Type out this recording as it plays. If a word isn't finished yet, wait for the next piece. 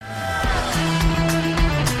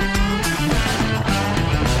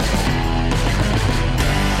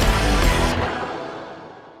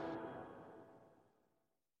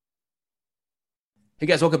Hey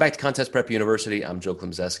guys, welcome back to Contest Prep University. I'm Joe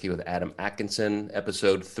Klemzeski with Adam Atkinson,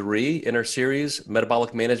 episode 3 in our series,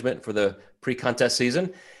 Metabolic Management for the pre-contest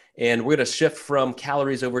season. And we're going to shift from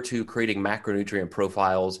calories over to creating macronutrient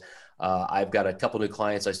profiles. I've got a couple new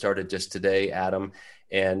clients I started just today, Adam.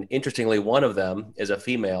 And interestingly, one of them is a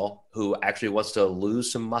female who actually wants to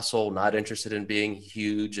lose some muscle, not interested in being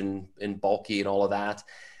huge and bulky and all of that.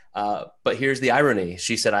 But here's the irony.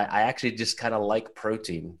 She said, I actually just kind of like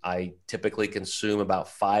protein. I typically consume about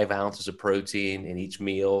 5 ounces of protein in each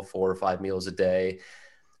meal, 4 or 5 meals a day.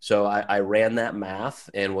 So I ran that math,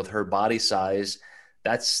 and with her body size,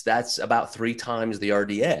 that's about 3 times the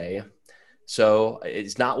RDA. So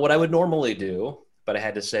it's not what I would normally do, but I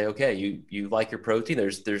had to say, okay, you like your protein.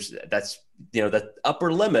 That's the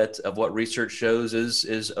upper limit of what research shows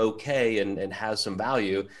is okay and has some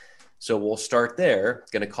value. So we'll start there. It's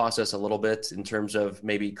going to cost us a little bit in terms of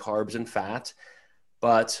maybe carbs and fat,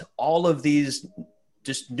 but all of these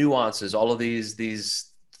just nuances, all of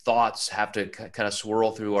these thoughts have to kind of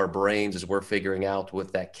swirl through our brains as we're figuring out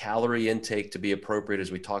with that calorie intake to be appropriate,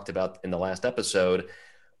 as we talked about in the last episode.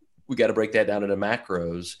 We got to break that down into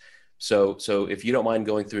macros. So if you don't mind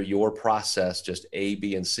going through your process, just A,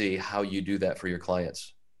 B, and C, how you do that for your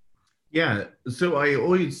clients. Yeah, so I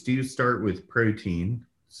always do start with protein.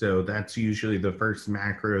 So that's usually the first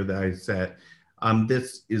macro that I set.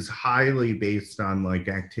 This is highly based on like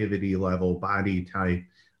activity level, body type,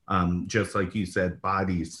 just like you said,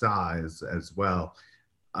 body size as well.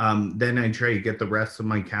 Then I try to get the rest of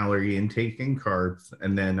my calorie intake in carbs,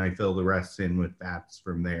 and then I fill the rest in with fats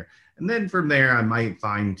from there. And then from there, I might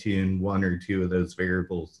fine tune one or two of those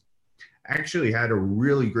variables. Actually had a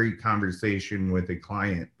really great conversation with a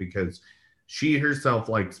client because she herself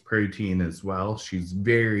likes protein as well. She's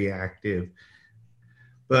very active,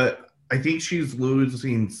 but I think she's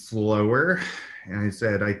losing slower. And I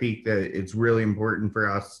said, I think that it's really important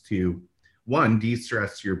for us to, one,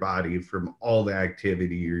 de-stress your body from all the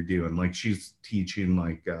activity you're doing. Like she's teaching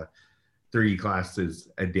like 3 classes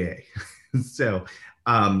a day. So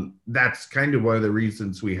that's kind of one of the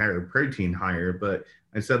reasons we hire protein higher. But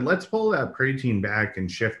I said, let's pull that protein back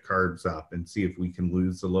and shift carbs up and see if we can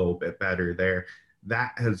lose a little bit better there.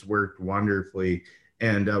 That has worked wonderfully.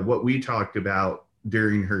 And what we talked about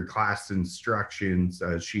during her class instructions,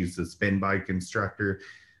 she's a spin bike instructor.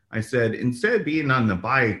 I said, instead of being on the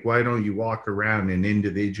bike, why don't you walk around and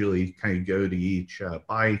individually kind of go to each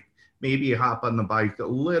bike, maybe hop on the bike a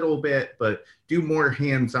little bit, but do more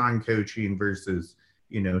hands-on coaching versus,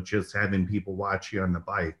 just having people watch you on the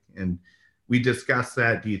bike. And we discussed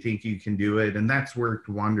that. Do you think you can do it? And that's worked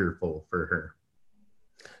wonderful for her.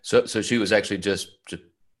 So she was actually just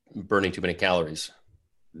burning too many calories.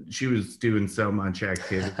 She was doing so much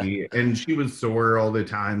activity and she was sore all the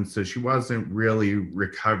time. So she wasn't really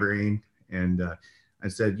recovering. And I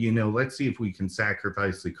said, let's see if we can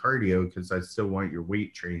sacrifice the cardio because I still want your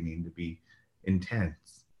weight training to be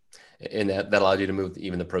intense. And that allowed you to move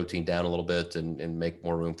even the protein down a little bit and make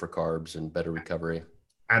more room for carbs and better recovery.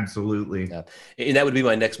 Absolutely. Yeah. And that would be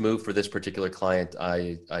my next move for this particular client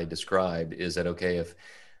I described is that, okay, if,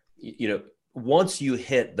 once you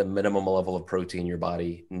hit the minimum level of protein your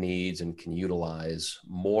body needs and can utilize,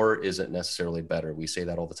 more isn't necessarily better. We say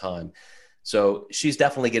that all the time. So she's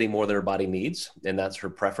definitely getting more than her body needs, and that's her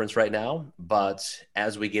preference right now. But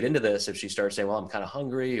as we get into this, if she starts saying, well, I'm kind of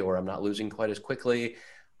hungry or I'm not losing quite as quickly,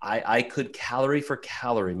 I could calorie for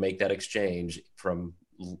calorie make that exchange from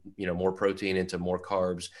more protein into more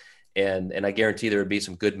carbs. And I guarantee there would be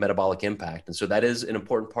some good metabolic impact. And so that is an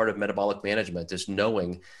important part of metabolic management, is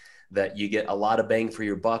knowing that you get a lot of bang for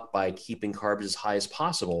your buck by keeping carbs as high as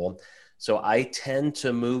possible. So I tend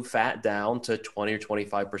to move fat down to 20 or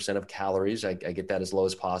 25% of calories. I get that as low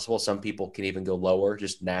as possible. Some people can even go lower.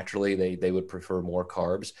 Just naturally, they would prefer more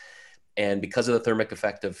carbs. And because of the thermic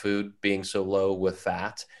effect of food being so low with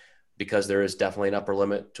fat, because there is definitely an upper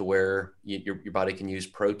limit to where your body can use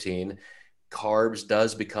protein, carbs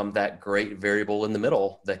does become that great variable in the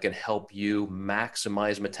middle that can help you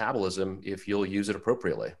maximize metabolism if you'll use it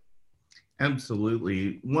appropriately.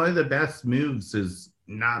 Absolutely. One of the best moves is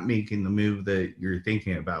not making the move that you're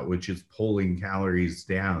thinking about, which is pulling calories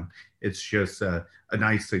down. It's just an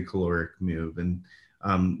isocaloric move. And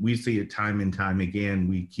we see it time and time again.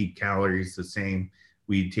 We keep calories the same.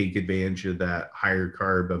 We take advantage of that higher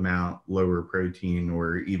carb amount, lower protein,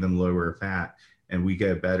 or even lower fat, and we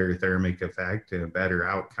get a better thermic effect and a better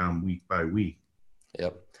outcome week by week.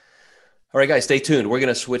 Yep. All right, guys, stay tuned. We're going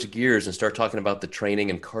to switch gears and start talking about the training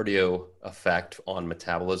and cardio effect on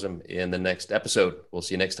metabolism in the next episode. We'll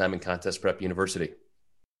see you next time in Contest Prep University.